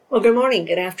Well, good morning,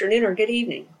 good afternoon, or good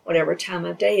evening, whatever time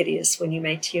of day it is when you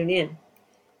may tune in.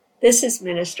 This is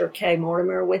Minister Kay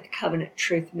Mortimer with Covenant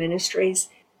Truth Ministries,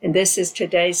 and this is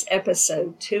today's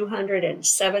episode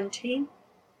 217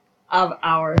 of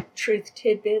our Truth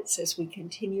Tidbits as we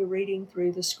continue reading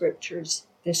through the Scriptures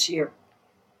this year.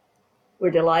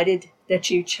 We're delighted that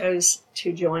you chose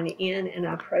to join in, and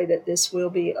I pray that this will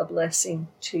be a blessing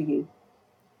to you.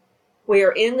 We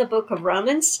are in the book of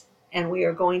Romans, and we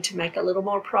are going to make a little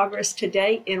more progress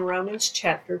today in Romans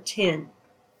chapter 10.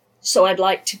 So I'd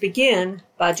like to begin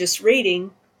by just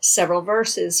reading several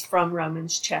verses from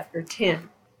Romans chapter 10.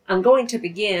 I'm going to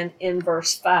begin in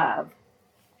verse 5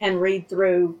 and read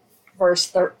through verse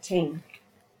 13.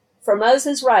 For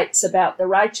Moses writes about the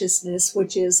righteousness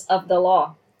which is of the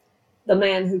law. The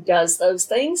man who does those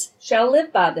things shall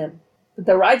live by them. But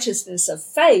the righteousness of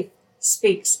faith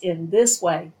speaks in this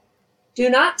way. Do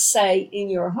not say in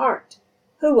your heart,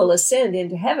 who will ascend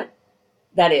into heaven?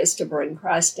 That is to bring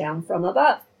Christ down from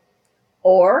above.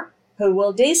 Or who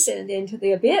will descend into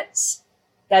the abyss?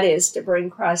 That is to bring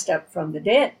Christ up from the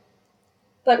dead.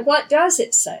 But what does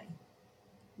it say?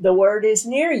 The word is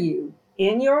near you,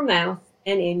 in your mouth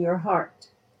and in your heart.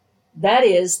 That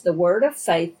is the word of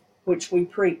faith which we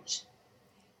preach.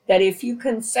 That if you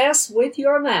confess with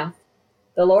your mouth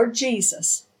the Lord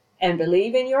Jesus and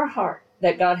believe in your heart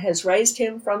that God has raised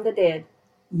him from the dead,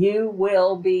 you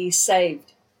will be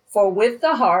saved. For with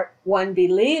the heart one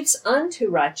believes unto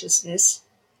righteousness,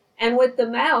 and with the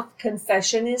mouth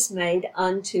confession is made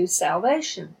unto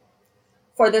salvation.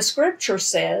 For the scripture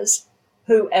says,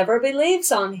 whoever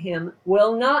believes on him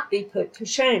will not be put to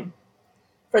shame.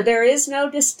 For there is no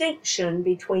distinction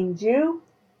between Jew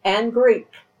and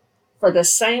Greek. For the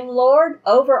same Lord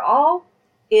over all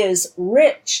is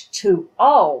rich to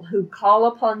all who call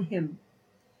upon him.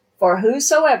 For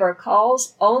whosoever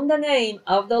calls on the name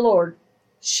of the Lord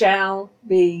shall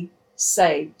be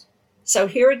saved. So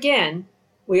here again,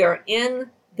 we are in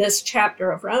this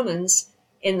chapter of Romans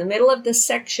in the middle of the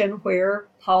section where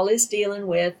Paul is dealing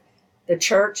with the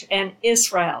church and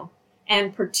Israel,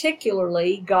 and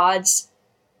particularly God's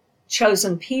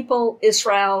chosen people,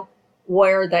 Israel,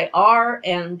 where they are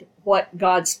and what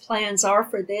God's plans are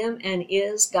for them, and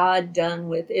is God done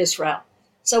with Israel.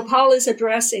 So Paul is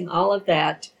addressing all of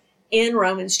that in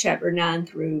Romans chapter 9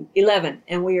 through 11,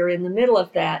 and we are in the middle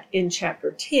of that in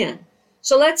chapter 10.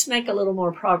 So let's make a little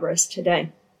more progress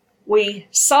today. We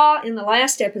saw in the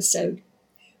last episode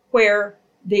where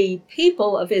the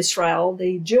people of Israel,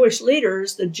 the Jewish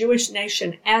leaders, the Jewish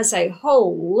nation as a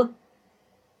whole,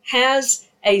 has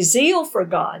a zeal for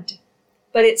God,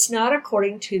 but it's not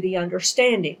according to the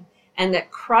understanding, and that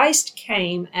Christ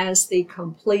came as the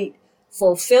complete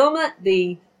fulfillment,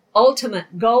 the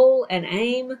ultimate goal and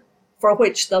aim for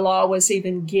which the law was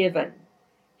even given.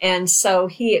 And so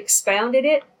he expounded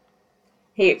it,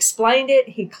 he explained it,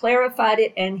 he clarified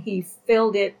it, and he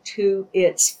filled it to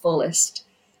its fullest.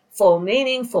 Full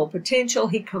meaning, full potential,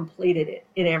 he completed it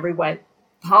in every way.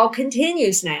 Paul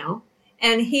continues now,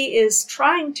 and he is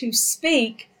trying to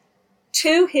speak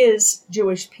to his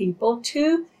Jewish people,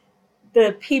 to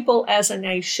the people as a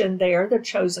nation there, the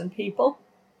chosen people,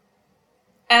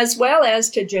 as well as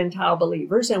to Gentile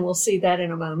believers, and we'll see that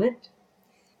in a moment.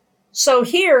 So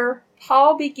here,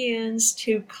 Paul begins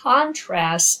to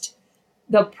contrast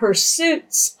the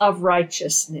pursuits of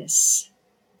righteousness.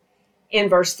 In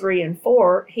verse 3 and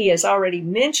 4, he has already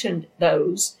mentioned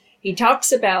those. He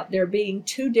talks about there being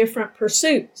two different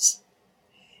pursuits.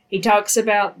 He talks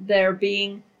about them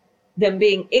being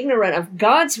ignorant of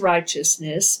God's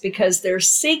righteousness because they're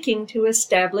seeking to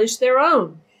establish their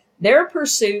own. Their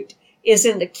pursuit is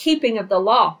in the keeping of the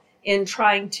law, in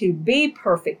trying to be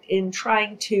perfect, in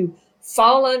trying to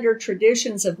fall under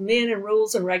traditions of men and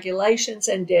rules and regulations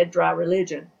and dead, dry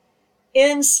religion,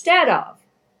 instead of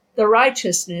the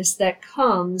righteousness that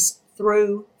comes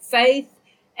through faith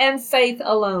and faith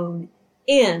alone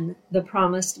in the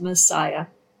promised Messiah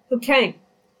who came.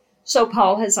 So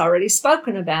Paul has already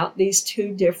spoken about these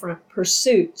two different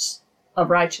pursuits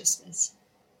of righteousness.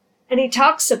 And he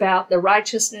talks about the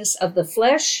righteousness of the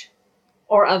flesh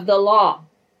or of the law.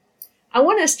 I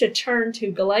want us to turn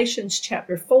to Galatians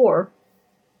chapter 4,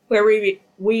 where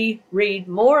we read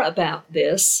more about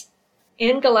this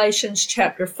in Galatians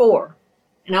chapter 4.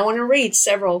 And I want to read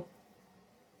several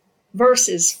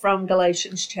verses from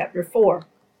Galatians chapter 4.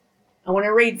 I want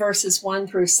to read verses 1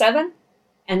 through 7,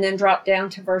 and then drop down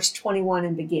to verse 21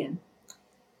 and begin.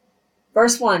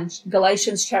 Verse 1,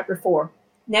 Galatians chapter 4.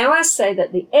 Now I say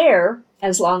that the heir,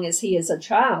 as long as he is a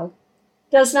child,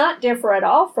 does not differ at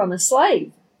all from a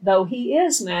slave, though he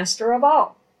is master of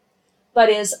all. but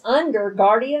is under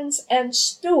guardians and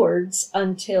stewards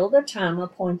until the time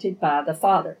appointed by the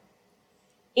Father.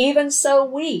 Even so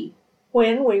we,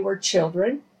 when we were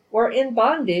children, were in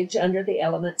bondage under the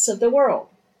elements of the world.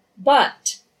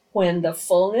 But when the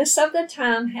fullness of the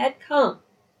time had come,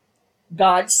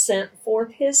 God sent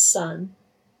forth his Son,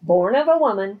 born of a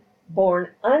woman, born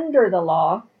under the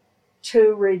law,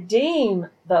 to redeem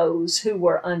those who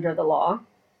were under the law,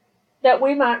 that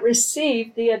we might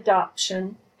receive the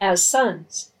adoption as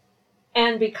sons.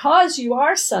 And because you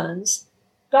are sons,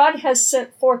 God has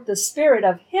sent forth the Spirit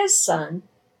of his Son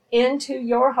into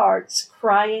your hearts,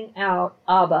 crying out,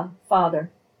 Abba, Father.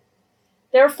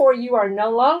 Therefore you are no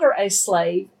longer a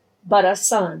slave, but a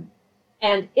son.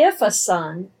 And if a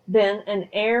son, then an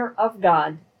heir of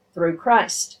God through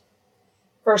Christ.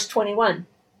 Verse 21,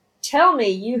 tell me,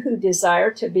 you who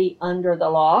desire to be under the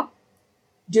law,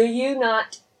 do you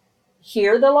not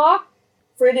hear the law?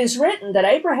 For it is written that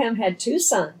Abraham had two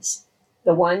sons,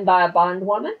 the one by a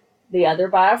bondwoman, the other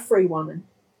by a free woman.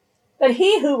 But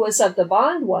he who was of the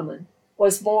bondwoman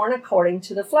was born according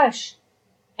to the flesh,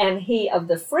 and he of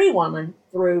the free woman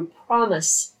through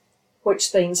promise, which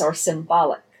things are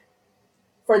symbolic.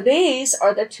 For these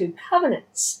are the two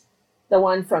covenants, the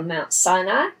one from Mount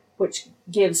Sinai, which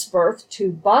gives birth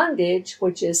to bondage,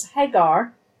 which is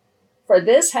Hagar. For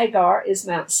this Hagar is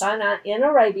Mount Sinai in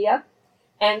Arabia,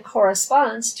 and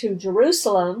corresponds to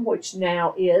Jerusalem, which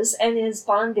now is and is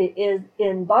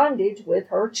in bondage with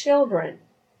her children.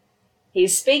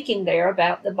 He's speaking there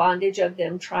about the bondage of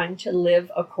them trying to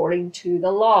live according to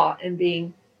the law and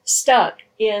being stuck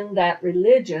in that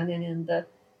religion and in the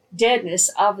deadness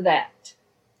of that.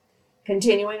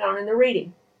 Continuing on in the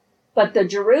reading. But the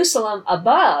Jerusalem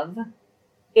above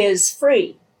is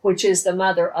free, which is the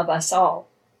mother of us all.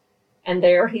 And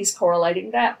there he's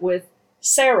correlating that with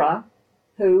Sarah,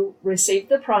 who received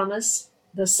the promise,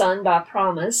 the son by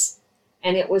promise,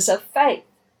 and it was of faith.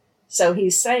 So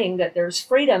he's saying that there's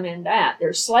freedom in that.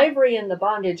 There's slavery in the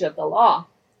bondage of the law,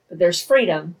 but there's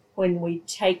freedom when we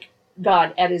take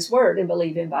God at his word and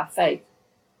believe him by faith.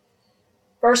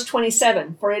 Verse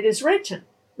 27, for it is written,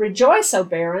 rejoice, O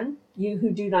barren, you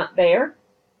who do not bear.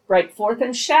 Break forth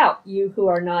and shout, you who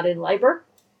are not in labor.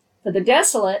 For the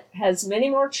desolate has many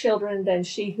more children than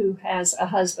she who has a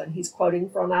husband. He's quoting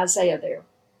from Isaiah there.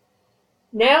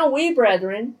 Now we,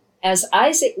 brethren, as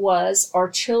Isaac was, are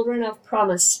children of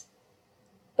promise.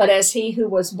 But as he who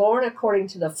was born according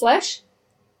to the flesh,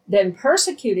 then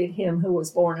persecuted him who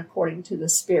was born according to the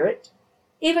Spirit,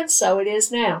 even so it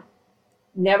is now.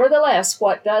 Nevertheless,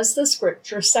 what does the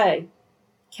Scripture say?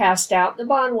 Cast out the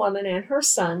bondwoman and her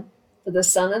son, for the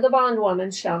son of the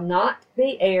bondwoman shall not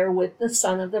be heir with the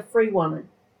son of the free woman.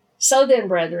 So then,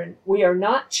 brethren, we are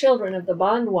not children of the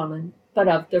bondwoman, but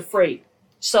of the free.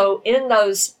 So in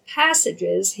those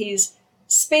passages, he's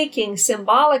speaking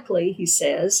symbolically, he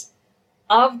says,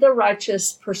 of the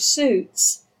righteous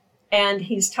pursuits, and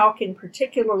he's talking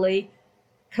particularly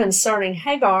concerning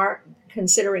Hagar,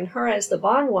 considering her as the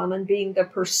bondwoman, being the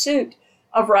pursuit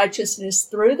of righteousness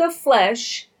through the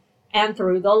flesh and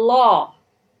through the law.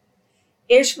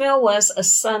 Ishmael was a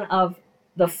son of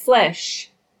the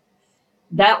flesh.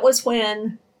 That was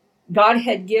when God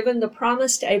had given the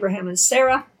promise to Abraham and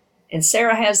Sarah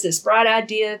has this bright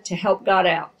idea to help God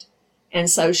out. And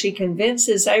so she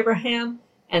convinces Abraham,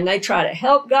 and they try to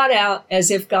help God out as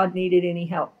if God needed any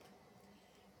help.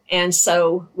 And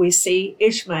so we see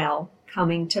Ishmael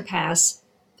coming to pass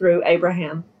through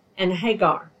Abraham and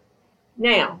Hagar.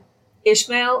 Now,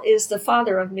 Ishmael is the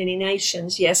father of many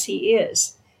nations. Yes, he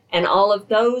is. And all of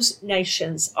those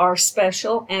nations are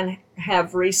special and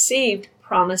have received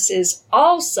promises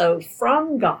also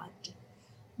from God.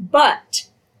 But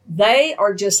they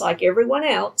are just like everyone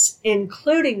else,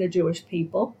 including the Jewish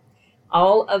people.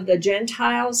 All of the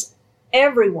Gentiles,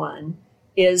 everyone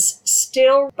is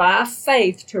still by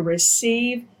faith to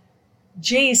receive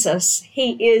Jesus.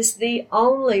 He is the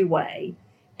only way,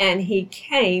 and he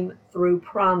came through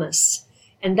promise.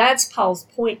 And that's Paul's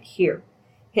point here.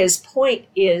 His point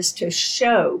is to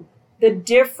show the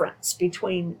difference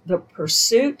between the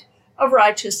pursuit of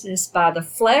righteousness by the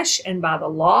flesh and by the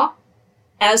law,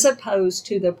 as opposed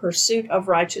to the pursuit of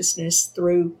righteousness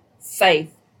through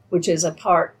faith, which is a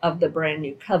part of the brand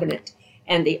new covenant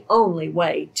and the only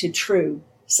way to true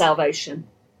salvation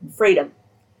and freedom.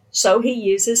 So he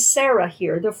uses Sarah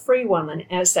here, the free woman,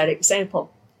 as that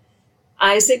example.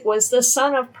 Isaac was the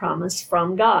son of promise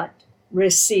from God,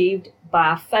 received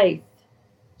by faith.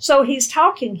 So he's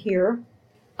talking here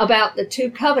about the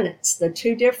two covenants, the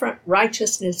two different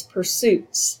righteousness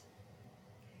pursuits.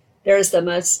 There's the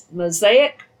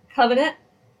Mosaic covenant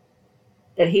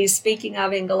that he's speaking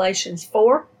of in Galatians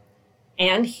 4,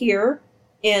 and here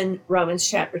in Romans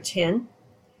chapter 10,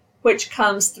 which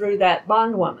comes through that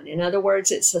bondwoman. In other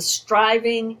words, it's a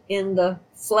striving in the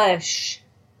flesh.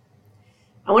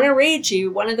 I want to read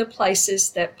you one of the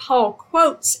places that Paul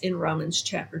quotes in Romans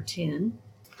chapter 10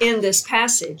 in this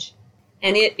passage,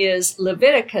 and it is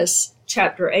Leviticus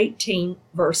chapter 18,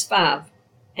 verse 5,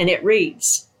 and it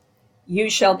reads, "You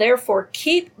shall therefore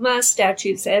keep my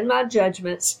statutes and my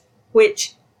judgments,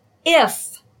 which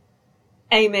if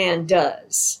a man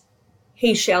does,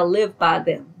 he shall live by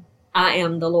them. I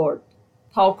am the Lord."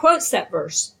 Paul quotes that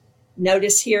verse.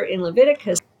 Notice here in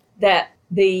Leviticus that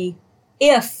the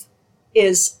if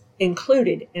is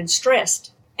included and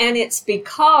stressed. And it's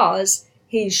because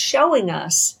he's showing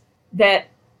us that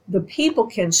the people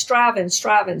can strive and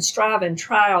strive and strive and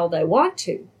try all they want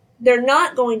to. They're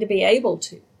not going to be able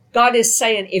to. God is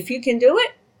saying, if you can do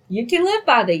it, you can live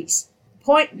by these.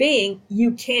 Point being,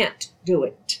 you can't do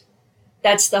it.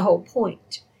 That's the whole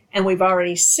point. And we've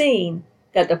already seen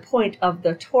that the point of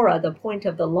the Torah, the point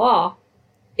of the law,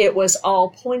 it was all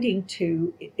pointing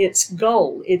to its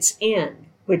goal, its end,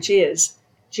 which is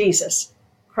Jesus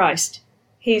Christ.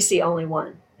 He's the only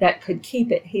one that could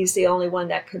keep it. He's the only one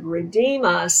that could redeem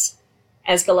us,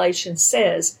 as Galatians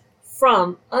says,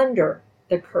 from under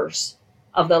the curse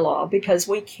of the law, because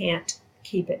we can't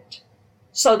keep it.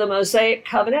 So the Mosaic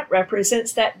covenant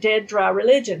represents that dead, dry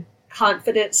religion,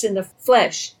 confidence in the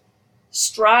flesh,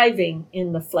 striving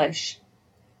in the flesh.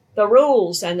 The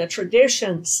rules and the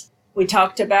traditions, we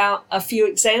talked about a few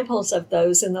examples of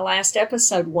those in the last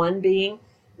episode. One being,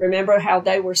 remember how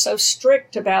they were so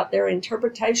strict about their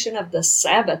interpretation of the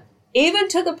Sabbath, even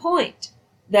to the point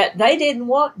that they didn't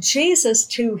want Jesus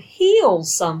to heal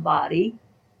somebody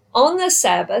on the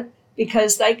Sabbath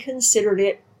because they considered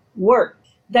it work.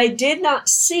 They did not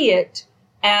see it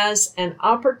as an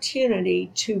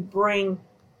opportunity to bring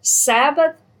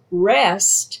Sabbath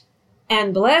rest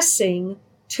and blessing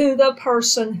to the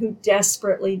person who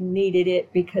desperately needed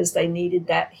it because they needed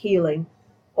that healing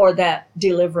or that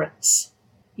deliverance.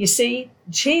 You see,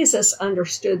 Jesus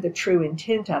understood the true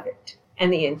intent of it,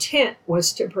 and the intent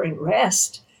was to bring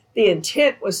rest. The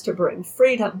intent was to bring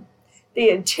freedom. The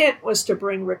intent was to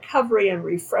bring recovery and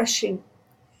refreshing.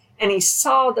 And he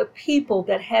saw the people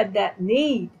that had that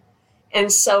need.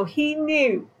 And so he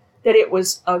knew that it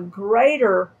was a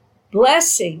greater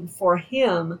blessing for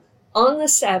him on the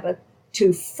Sabbath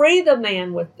to free the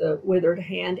man with the withered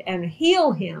hand and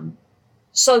heal him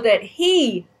so that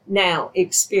he now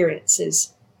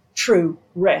experiences true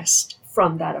rest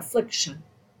from that affliction.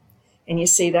 And you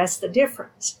see, that's the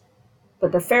difference.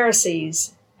 But the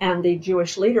Pharisees and the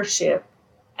Jewish leadership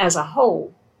as a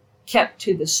whole kept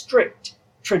to the strict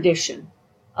tradition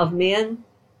of men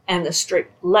and the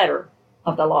strict letter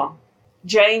of the law.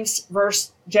 James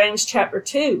chapter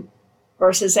 2,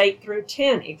 verses 8 through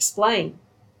 10 explain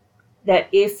that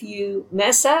if you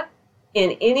mess up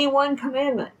in any one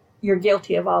commandment, you're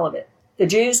guilty of all of it. The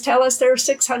Jews tell us there are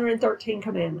 613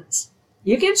 commandments.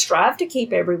 You can strive to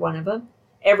keep every one of them,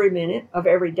 every minute of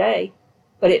every day,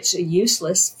 but it's a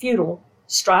useless, futile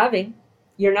striving.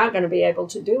 You're not going to be able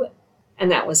to do it. And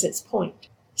that was its point.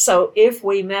 So if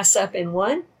we mess up in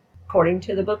one, according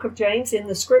to the book of James in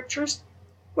the scriptures,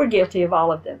 we're guilty of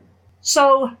all of them.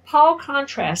 So Paul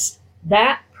contrasts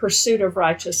that pursuit of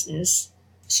righteousness,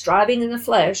 striving in the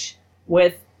flesh,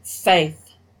 with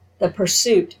faith, the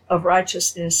pursuit of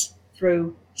righteousness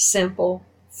through simple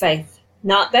faith,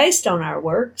 not based on our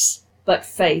works, but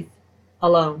faith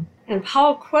alone. And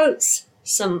Paul quotes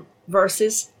some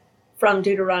verses from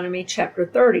Deuteronomy chapter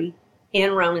 30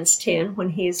 in Romans 10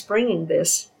 when he is bringing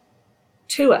this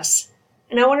to us.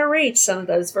 And I want to read some of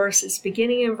those verses,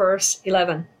 beginning in verse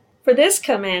 11. "For this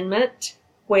commandment,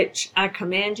 which I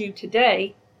command you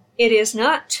today, it is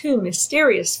not too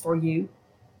mysterious for you,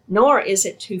 nor is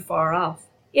it too far off.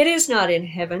 It is not in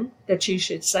heaven that you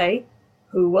should say,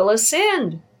 'Who will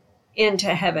ascend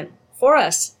into heaven for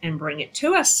us and bring it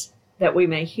to us, that we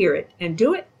may hear it and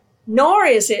do it?' Nor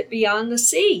is it beyond the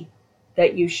sea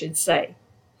that you should say,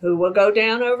 'Who will go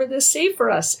down over the sea for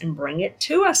us and bring it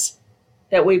to us,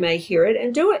 that we may hear it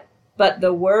and do it?' But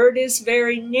the word is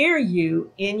very near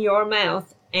you, in your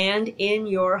mouth and in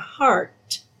your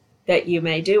heart, that you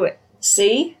may do it.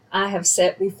 See, I have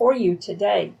set before you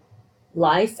today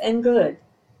life and good,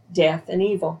 death and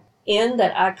evil, in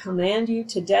that I command you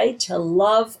today to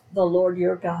love the Lord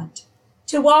your God,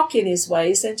 to walk in his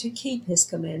ways and to keep his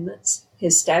commandments,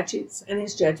 his statutes, and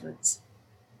his judgments,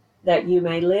 that you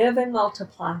may live and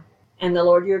multiply, and the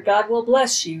Lord your God will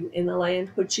bless you in the land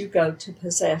which you go to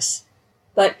possess.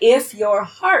 But if your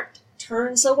heart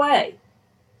turns away,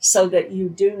 so that you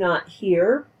do not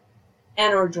hear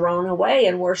and are drawn away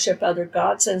and worship other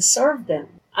gods and serve them.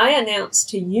 I announce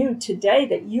to you today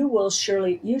that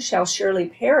you shall surely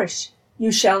perish.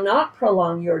 You shall not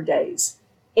prolong your days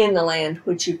in the land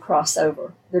which you cross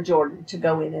over the Jordan to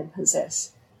go in and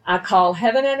possess. I call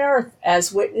heaven and earth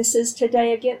as witnesses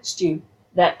today against you,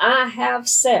 that I have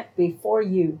set before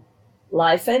you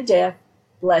life and death,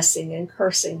 blessing and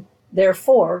cursing.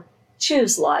 Therefore,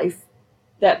 choose life,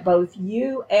 that both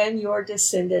you and your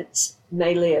descendants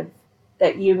may live,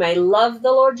 that you may love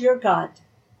the Lord your God,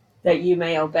 that you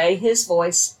may obey his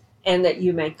voice, and that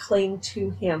you may cling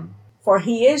to him. For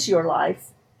he is your life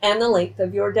and the length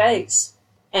of your days,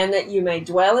 and that you may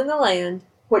dwell in the land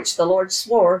which the Lord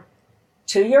swore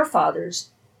to your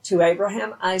fathers, to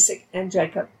Abraham, Isaac, and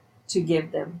Jacob, to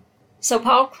give them. So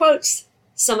Paul quotes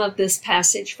some of this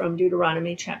passage from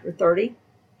Deuteronomy chapter 30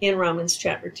 in Romans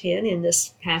chapter 10 in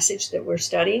this passage that we're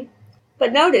studying.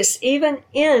 But notice, even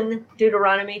in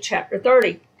Deuteronomy chapter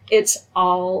 30, it's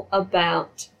all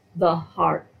about the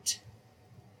heart.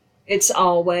 It's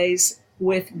always,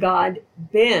 with God,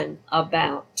 been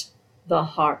about the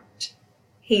heart.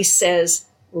 He says,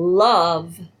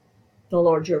 love the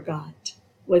Lord your God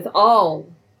with all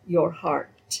your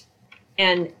heart,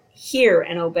 and hear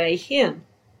and obey him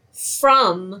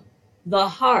from the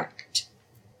heart.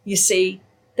 You see,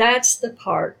 that's the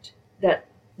part that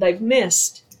they've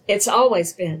missed. It's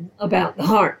always been about the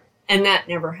heart, and that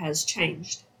never has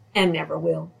changed and never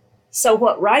will. So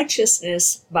what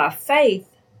righteousness by faith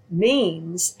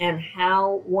means and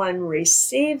how one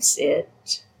receives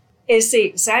it is the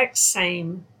exact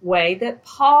same way that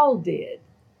Paul did,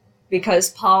 because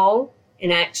Paul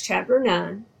in Acts chapter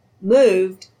 9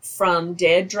 moved from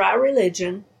dead, dry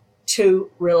religion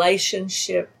to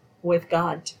relationship with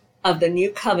God of the new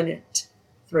covenant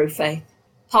through faith.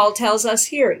 Paul tells us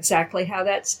here exactly how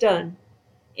that's done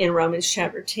in Romans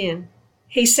chapter 10.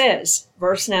 He says,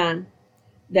 verse 9,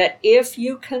 that if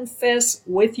you confess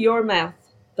with your mouth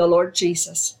the Lord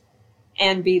Jesus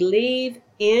and believe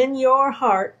in your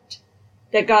heart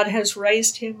that God has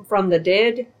raised him from the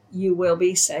dead, you will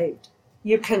be saved.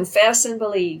 You confess and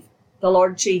believe the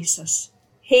Lord Jesus.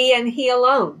 He and he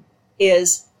alone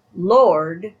is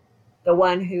Lord, the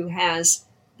one who has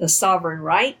the sovereign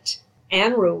right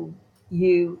and rule.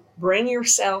 You bring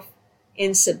yourself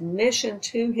in submission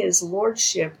to his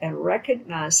lordship and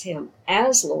recognize him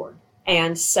as Lord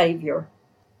and Savior.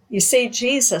 You see,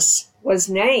 Jesus was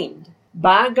named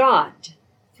by God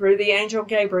through the angel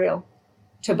Gabriel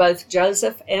to both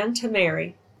Joseph and to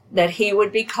Mary that he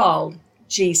would be called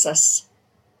Jesus,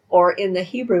 or in the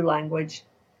Hebrew language,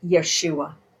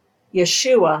 Yeshua.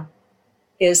 Yeshua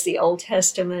is the Old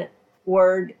Testament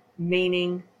word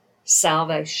meaning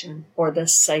salvation or the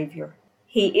Savior.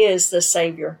 He is the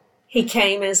Savior. He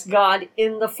came as God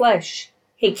in the flesh.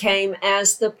 He came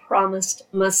as the promised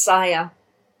Messiah,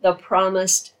 the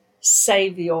promised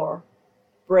Savior,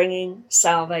 bringing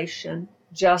salvation,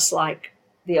 just like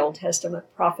the Old Testament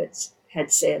prophets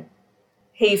had said.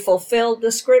 He fulfilled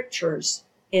the scriptures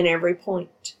in every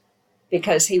point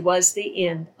because he was the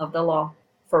end of the law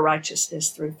for righteousness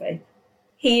through faith.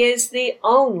 He is the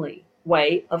only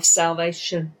way of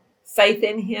salvation. Faith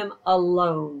in him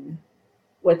alone,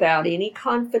 without any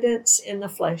confidence in the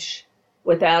flesh,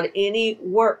 without any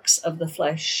works of the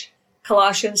flesh.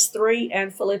 Colossians 3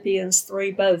 and Philippians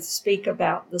 3 both speak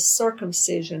about the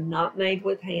circumcision not made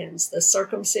with hands, the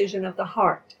circumcision of the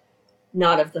heart,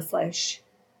 not of the flesh.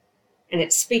 And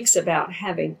it speaks about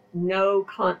having no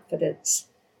confidence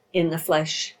in the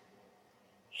flesh.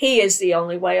 He is the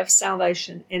only way of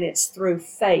salvation, and it's through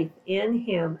faith in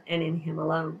him and in him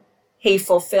alone. He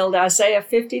fulfilled Isaiah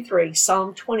 53,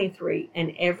 Psalm 23,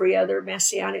 and every other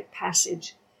messianic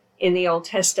passage in the Old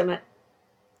Testament.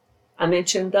 I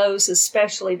mention those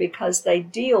especially because they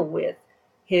deal with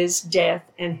his death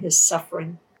and his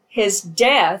suffering. His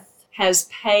death has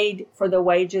paid for the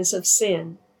wages of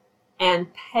sin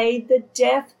and paid the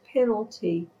death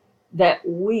penalty that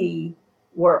we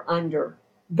were under.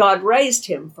 God raised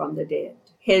him from the dead.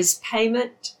 His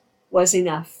payment was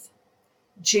enough.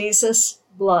 Jesus'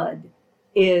 blood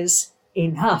is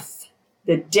enough.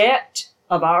 The debt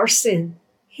of our sin,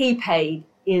 he paid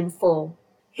in full.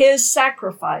 His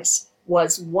sacrifice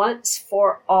was once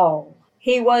for all.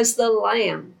 He was the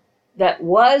Lamb that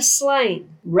was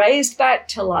slain, raised back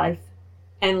to life,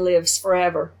 and lives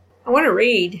forever. I want to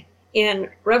read in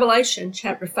Revelation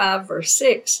chapter 5, verse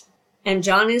 6. And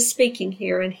John is speaking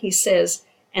here, and he says,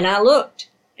 "And I looked,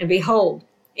 and behold,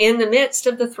 in the midst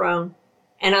of the throne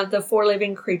and of the four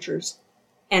living creatures,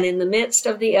 and in the midst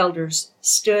of the elders,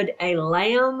 stood a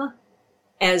lamb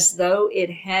as though it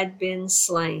had been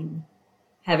slain,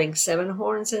 having 7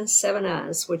 horns and 7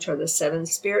 eyes, which are the 7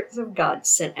 spirits of God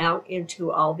sent out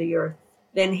into all the earth.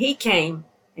 Then he came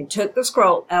and took the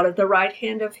scroll out of the right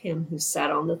hand of him who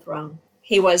sat on the throne.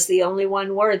 He was the only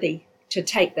one worthy to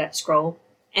take that scroll,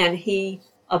 and he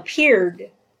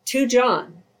appeared to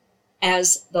John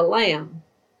as the Lamb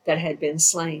that had been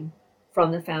slain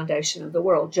from the foundation of the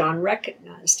world. John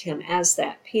recognized him as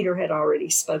that. Peter had already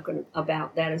spoken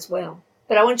about that as well.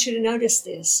 But I want you to notice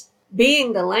this.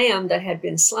 Being the Lamb that had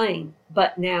been slain,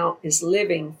 but now is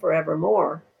living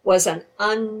forevermore, was an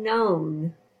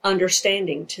unknown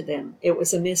understanding to them. It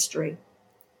was a mystery.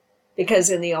 Because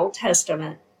in the Old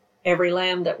Testament, every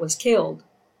lamb that was killed,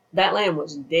 that lamb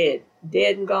was dead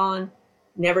and gone,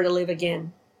 never to live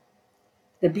again.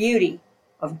 The beauty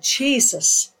of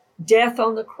Jesus' death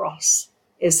on the cross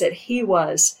is that he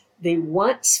was the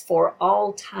once for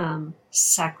all time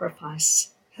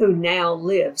sacrifice who now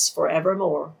lives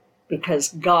forevermore because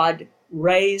God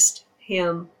raised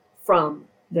him from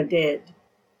the dead,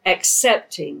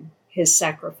 accepting his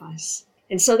sacrifice.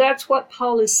 And so that's what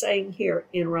Paul is saying here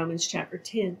in Romans chapter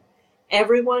 10.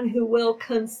 Everyone who will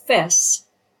confess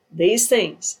these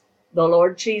things, the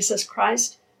Lord Jesus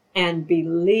Christ, and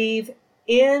believe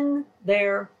in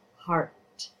their heart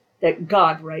that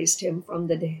God raised him from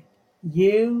the dead,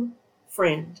 you,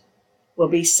 friend, will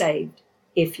be saved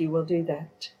if you will do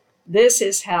that. This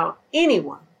is how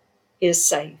anyone is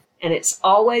saved, and it's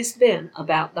always been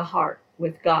about the heart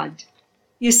with God.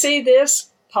 You see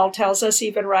this? Paul tells us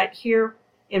even right here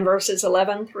in verses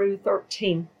 11 through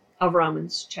 13 of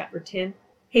Romans chapter 10.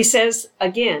 He says,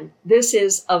 again, this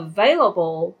is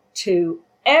available to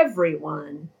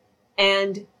everyone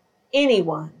and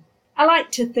anyone. I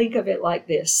like to think of it like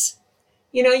this.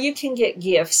 You know, you can get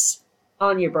gifts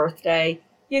on your birthday.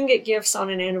 You can get gifts on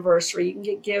an anniversary. You can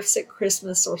get gifts at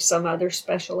Christmas or some other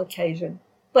special occasion.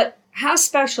 But how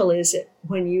special is it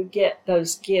when you get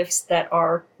those gifts that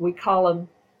are, we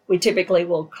typically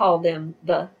will call them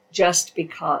the just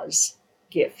because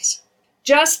gifts.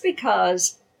 Just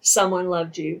because someone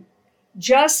loved you.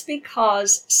 Just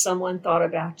because someone thought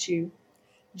about you.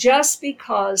 Just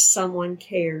because someone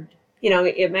cared. You know,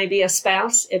 it may be a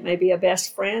spouse, it may be a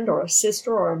best friend or a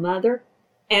sister or a mother,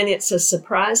 and it's a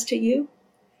surprise to you.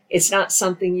 It's not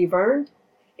something you've earned.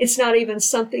 It's not even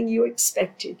something you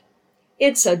expected.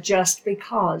 It's a just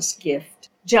because gift.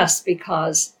 Just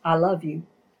because I love you.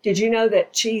 Did you know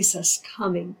that Jesus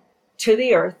coming to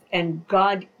the earth and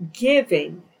God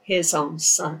giving his own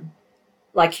son,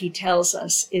 like he tells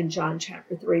us in John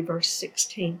chapter 3, verse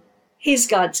 16, he's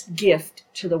God's gift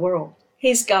to the world.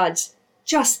 He's God's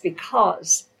just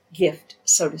because gift,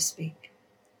 so to speak,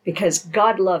 because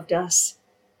God loved us.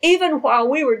 Even while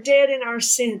we were dead in our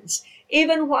sins,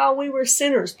 even while we were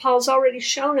sinners, Paul's already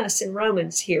shown us in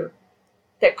Romans here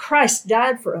that Christ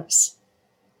died for us.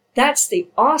 That's the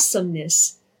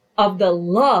awesomeness of the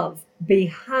love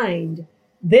behind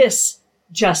this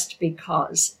just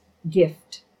because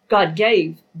gift. God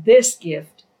gave this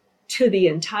gift to the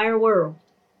entire world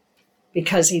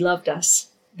because he loved us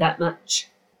that much.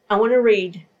 I want to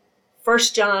read 1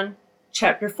 John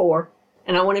chapter 4,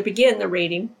 and I want to begin the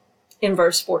reading in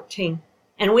verse 14.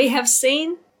 And we have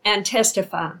seen and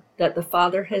testify that the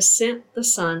Father has sent the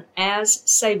Son as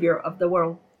Savior of the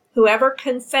world. Whoever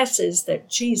confesses that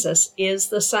Jesus is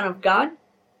the Son of God,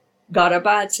 God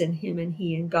abides in him and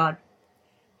he in God.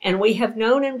 And we have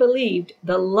known and believed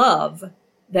the love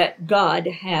that God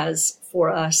has for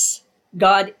us.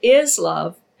 God is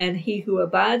love, and he who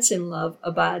abides in love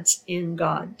abides in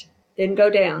God. Then go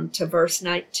down to verse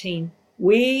 19.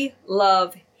 We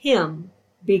love him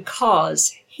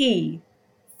because he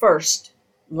first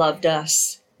loved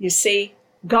us. You see,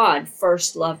 God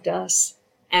first loved us,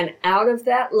 and out of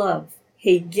that love,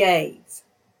 he gave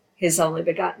his only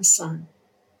begotten Son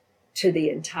to the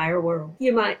entire world.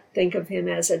 You might think of him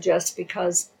as a just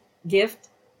because gift.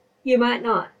 You might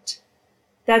not.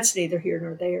 That's neither here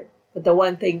nor there. But the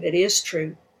one thing that is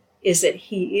true is that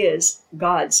he is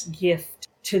God's gift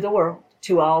to the world,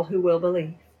 to all who will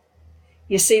believe.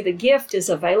 You see, the gift is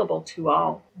available to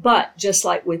all, but just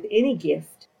like with any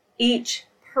gift, each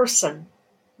person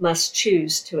must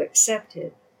choose to accept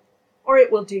it, or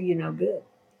it will do you no good.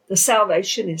 The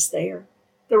salvation is there.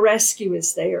 The rescue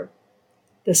is there.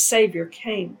 The Savior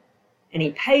came, and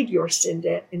he paid your sin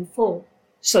debt in full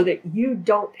so that you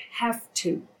don't have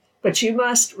to, but you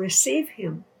must receive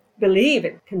him, believe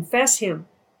and confess him,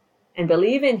 and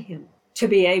believe in him to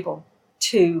be able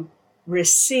to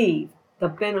receive the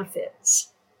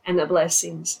benefits and the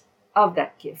blessings of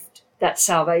that gift, that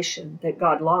salvation that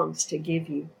God longs to give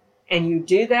you. And you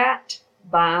do that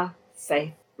by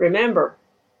faith. Remember,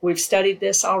 we've studied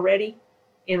this already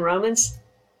in Romans.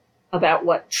 about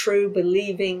what true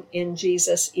believing in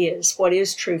Jesus is. What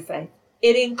is true faith?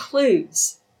 It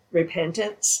includes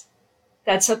repentance.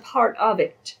 That's a part of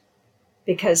it,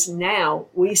 because now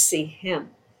we see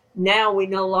him. Now we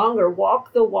no longer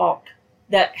walk the walk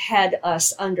that had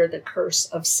us under the curse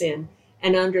of sin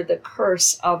and under the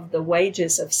curse of the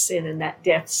wages of sin and that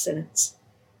death sentence.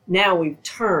 Now we've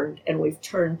turned, and we've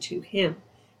turned to him,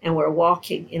 and we're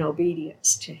walking in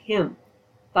obedience to him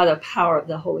by the power of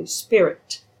the Holy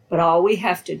Spirit. But all we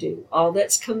have to do, all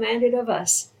that's commanded of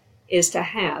us, is to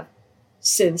have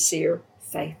sincere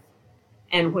faith.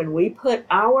 And when we put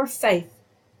our faith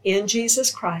in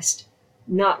Jesus Christ,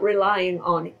 not relying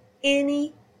on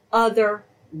any other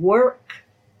work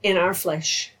in our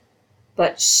flesh,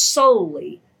 but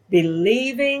solely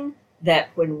believing that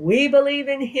when we believe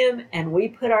in him and we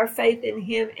put our faith in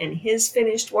him and his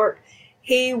finished work,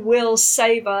 he will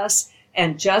save us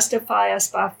and justify us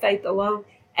by faith alone,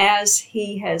 as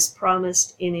he has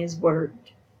promised in his word.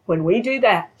 When we do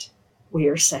that, we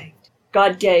are saved.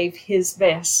 God gave his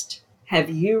best. Have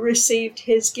you received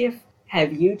his gift?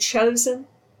 Have you chosen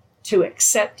to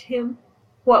accept him?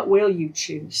 What will you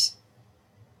choose?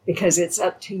 Because it's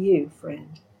up to you,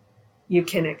 friend. You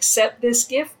can accept this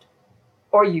gift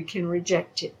or you can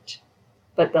reject it.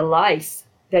 But the life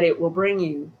that it will bring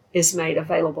you is made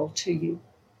available to you.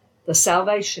 The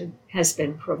salvation has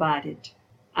been provided.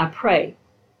 I pray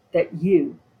that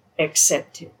you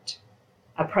accept it.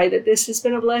 I pray that this has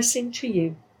been a blessing to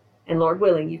you. And Lord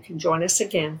willing, you can join us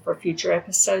again for future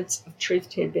episodes of Truth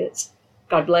Tidbits.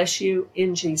 God bless you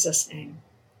in Jesus' name.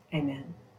 Amen.